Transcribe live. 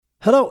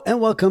Hello and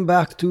welcome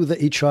back to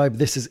the E-Tribe.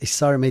 This is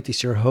Isar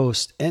Metis, your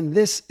host, and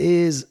this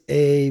is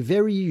a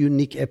very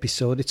unique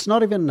episode. It's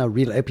not even a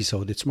real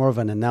episode, it's more of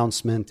an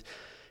announcement,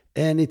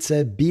 and it's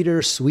a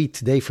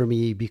bittersweet day for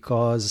me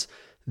because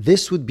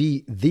this would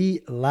be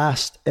the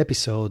last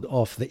episode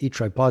of the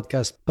E-Tribe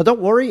podcast. But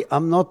don't worry,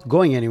 I'm not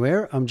going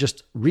anywhere. I'm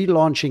just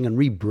relaunching and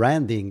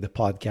rebranding the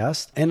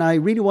podcast, and I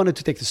really wanted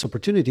to take this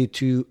opportunity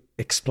to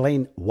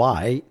explain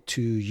why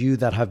to you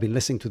that have been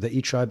listening to the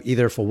E-Tribe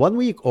either for 1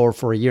 week or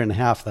for a year and a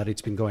half that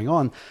it's been going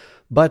on.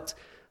 But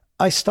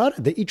I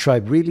started the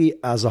E-Tribe really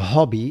as a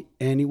hobby,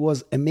 and it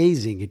was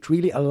amazing. It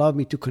really allowed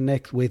me to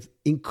connect with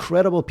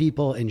incredible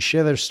people and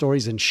share their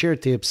stories and share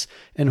tips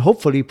and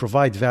hopefully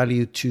provide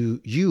value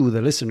to you,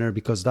 the listener,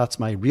 because that's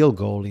my real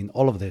goal in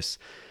all of this.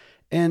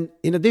 And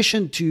in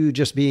addition to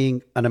just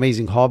being an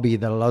amazing hobby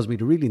that allows me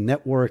to really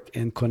network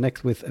and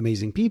connect with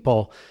amazing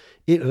people,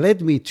 it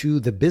led me to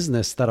the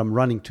business that I'm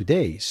running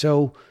today.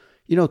 So,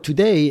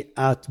 today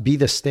at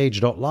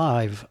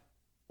BeTheStage.live,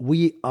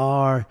 we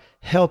are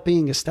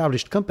helping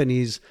established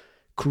companies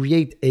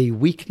create a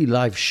weekly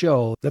live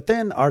show that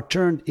then are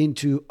turned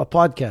into a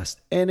podcast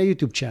and a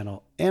YouTube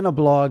channel and a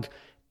blog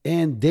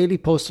and daily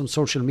posts on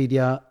social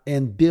media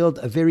and build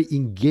a very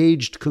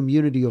engaged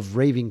community of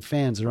raving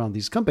fans around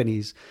these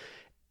companies.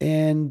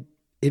 And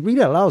it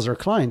really allows our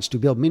clients to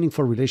build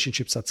meaningful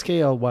relationships at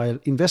scale while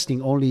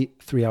investing only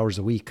 3 hours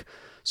a week.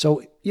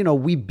 So,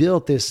 we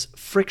built this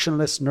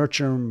frictionless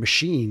nurture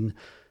machine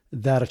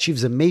that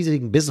achieves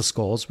amazing business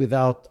goals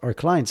without our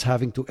clients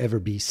having to ever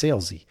be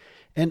salesy.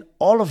 And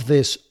all of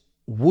this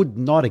would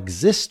not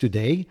exist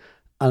today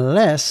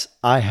unless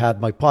I had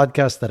my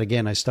podcast that,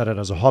 again, I started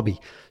as a hobby.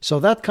 So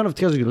that kind of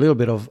tells you a little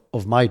bit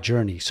of my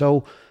journey.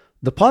 So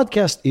the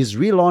podcast is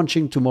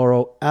relaunching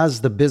tomorrow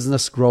as the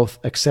Business Growth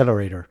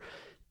Accelerator.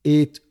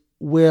 It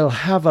will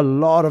have a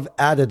lot of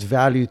added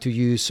value to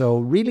you. So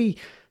really,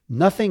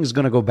 nothing's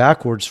going to go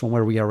backwards from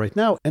where we are right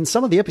now. And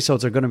some of the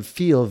episodes are going to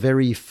feel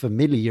very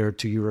familiar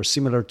to you or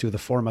similar to the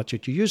format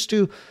that you're used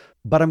to.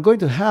 But I'm going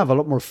to have a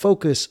lot more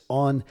focus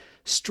on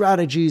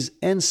strategies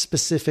and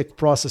specific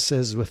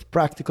processes with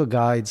practical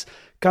guides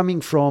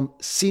coming from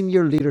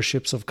senior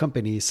leaderships of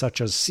companies such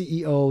as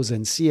CEOs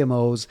and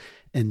CMOs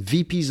and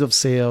VPs of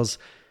sales,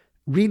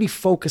 really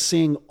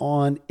focusing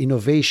on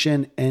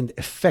innovation and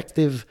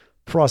effective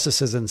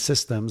processes and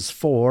systems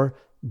for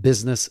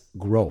business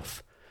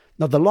growth.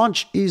 Now, the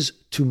launch is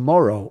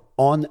tomorrow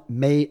on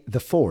May the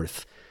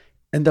 4th,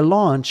 and the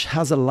launch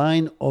has a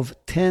line of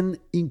 10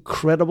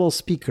 incredible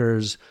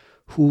speakers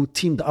who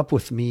teamed up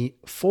with me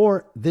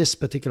for this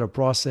particular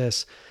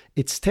process.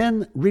 It's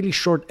 10 really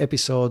short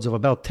episodes of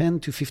about 10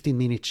 to 15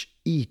 minutes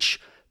each,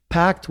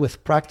 packed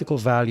with practical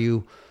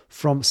value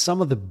from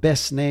some of the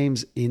best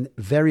names in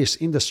various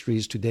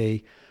industries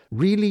today,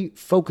 really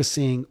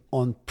focusing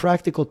on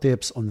practical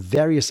tips on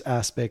various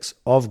aspects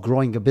of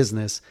growing a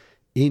business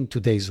in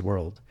today's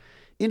world.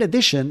 In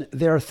addition,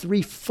 there are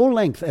 3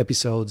 full-length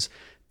episodes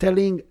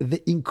telling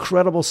the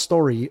incredible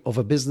story of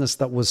a business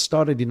that was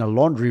started in a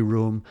laundry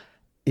room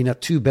in a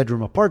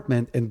 2-bedroom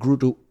apartment and grew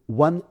to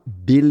 $1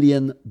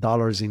 billion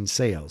in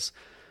sales.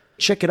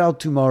 Check it out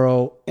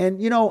tomorrow.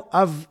 And,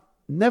 I've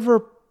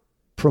never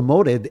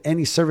promoted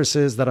any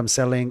services that I'm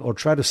selling or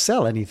try to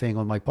sell anything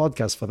on my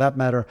podcast for that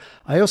matter.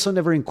 I also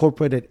never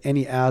incorporated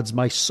any ads.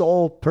 My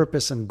sole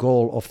purpose and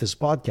goal of this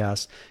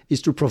podcast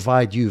is to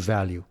provide you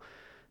value.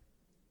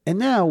 And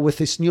now with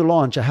this new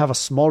launch, I have a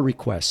small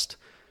request,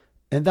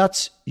 and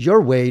that's your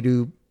way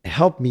to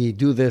help me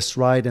do this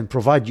right and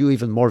provide you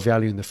even more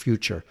value in the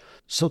future.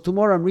 So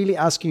tomorrow, I'm really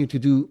asking you to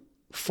do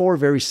 4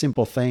 very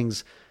simple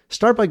things.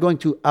 Start by going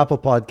to Apple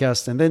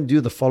Podcasts and then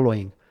do the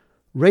following.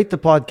 Rate the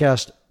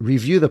podcast,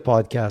 review the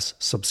podcast,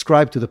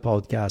 subscribe to the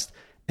podcast,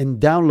 and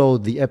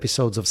download the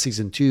episodes of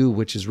Season 2,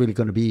 which is really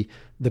going to be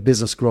the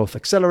Business Growth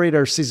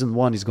Accelerator. Season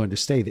 1 is going to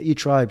stay the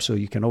E-Tribe, so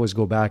you can always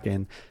go back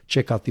and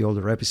check out the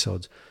older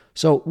episodes.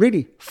 So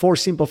really, 4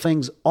 simple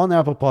things on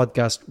Apple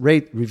Podcast: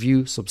 rate,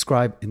 review,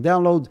 subscribe, and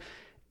download.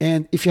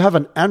 And if you have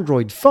an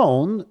Android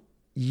phone,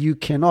 you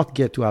cannot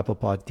get to Apple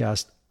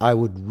Podcast. I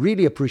would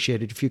really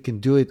appreciate it if you can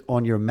do it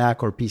on your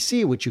Mac or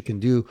PC, which you can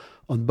do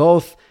on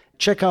both.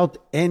 Check out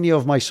any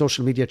of my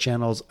social media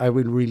channels. I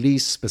will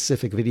release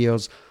specific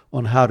videos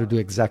on how to do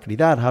exactly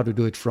that, how to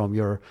do it from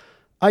your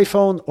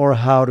iPhone or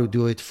how to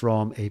do it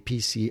from a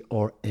PC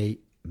or a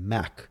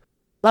Mac.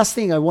 Last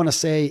thing I want to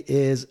say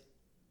is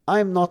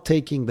I'm not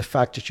taking the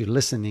fact that you're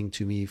listening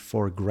to me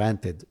for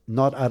granted.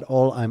 Not at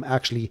all. I'm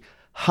actually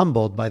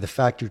humbled by the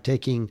fact you're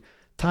taking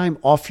time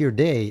off your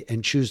day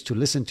and choose to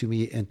listen to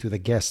me and to the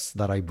guests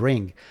that I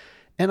bring.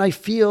 And I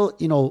feel,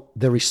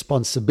 the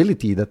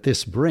responsibility that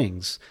this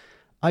brings.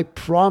 I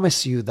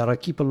promise you that I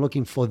keep on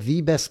looking for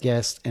the best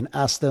guests and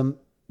ask them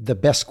the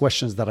best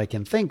questions that I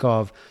can think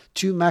of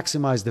to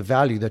maximize the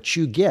value that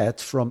you get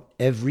from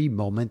every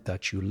moment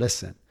that you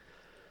listen.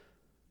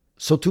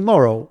 So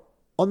tomorrow,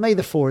 on May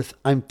the 4th,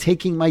 I'm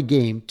taking my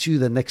game to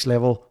the next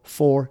level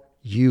for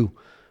you.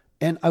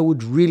 And I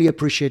would really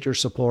appreciate your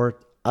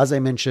support. As I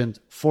mentioned,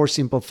 4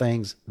 simple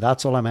things.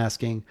 That's all I'm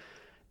asking.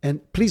 And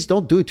please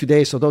don't do it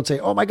today. So don't say,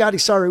 oh my God,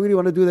 sorry, I really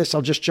want to do this.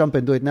 I'll just jump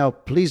and do it now.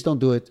 Please don't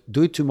do it.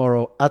 Do it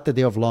tomorrow at the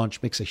day of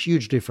launch. Makes a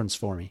huge difference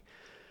for me.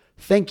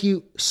 Thank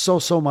you so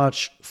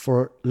much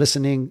for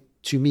listening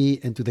to me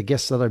and to the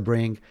guests that I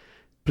bring.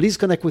 Please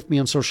connect with me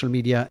on social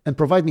media and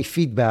provide me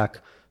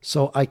feedback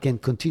so I can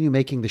continue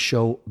making the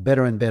show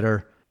better and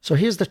better. So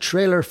here's the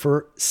trailer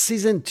for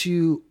season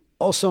 2,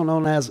 also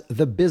known as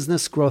the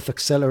Business Growth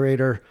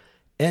Accelerator.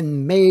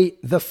 And may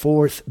the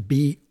 4th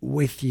be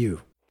with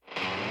you.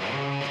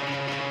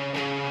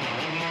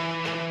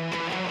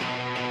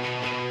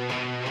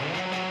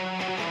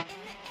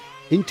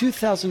 In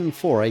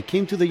 2004, I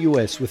came to the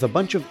US with a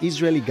bunch of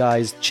Israeli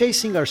guys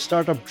chasing our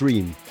startup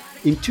dream.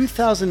 In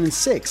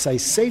 2006, I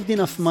saved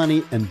enough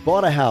money and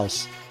bought a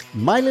house.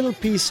 My little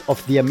piece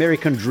of the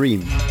American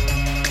dream.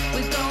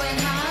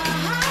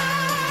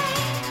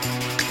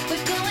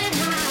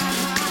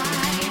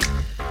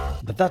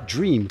 But that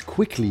dream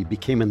quickly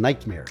became a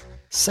nightmare.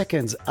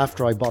 Seconds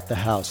after I bought the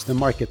house, the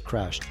market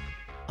crashed.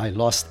 I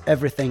lost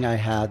everything I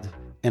had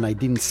and I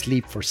didn't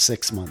sleep for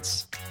 6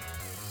 months.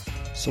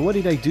 So what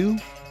did I do?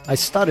 I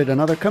started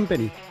another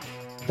company.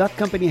 That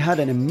company had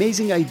an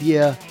amazing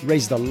idea,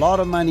 raised a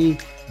lot of money,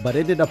 but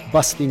ended up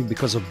busting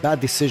because of bad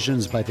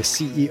decisions by the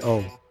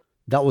CEO.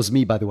 That was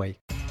me, by the way.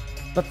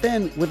 But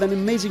then, with an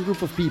amazing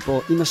group of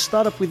people in a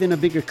startup within a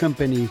bigger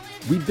company,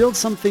 we built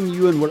something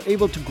new and were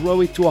able to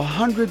grow it to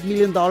 $100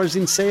 million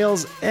in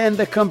sales, and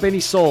the company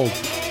sold.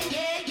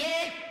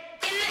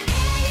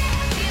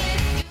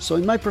 So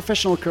in my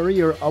professional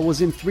career, I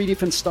was in 3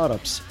 different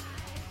startups.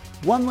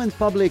 One went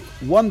public,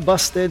 one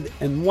busted,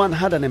 and one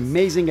had an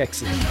amazing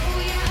exit.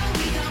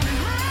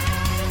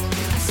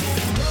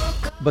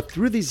 But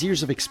through these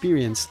years of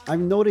experience, I've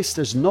noticed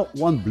there's not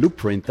one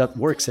blueprint that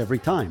works every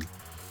time.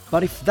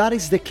 But if that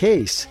is the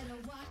case,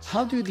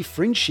 how do you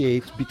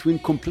differentiate between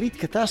complete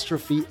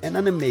catastrophe and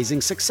an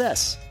amazing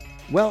success?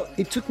 Well,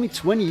 it took me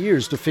 20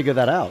 years to figure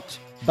that out.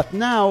 But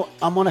now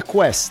I'm on a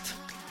quest.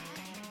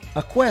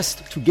 A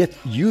quest to get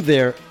you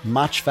there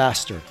much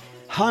faster.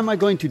 How am I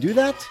going to do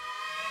that?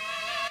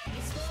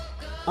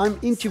 I'm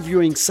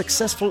interviewing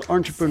successful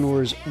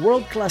entrepreneurs,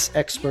 world-class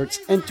experts,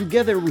 and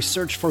together we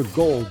search for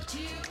gold.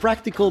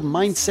 Practical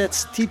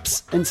mindsets,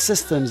 tips, and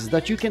systems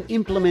that you can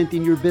implement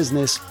in your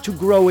business to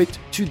grow it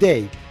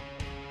today.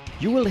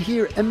 You will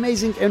hear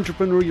amazing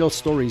entrepreneurial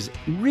stories,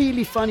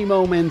 really funny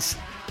moments,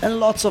 and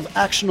lots of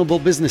actionable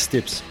business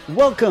tips.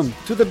 Welcome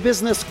to the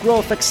Business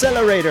Growth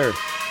Accelerator.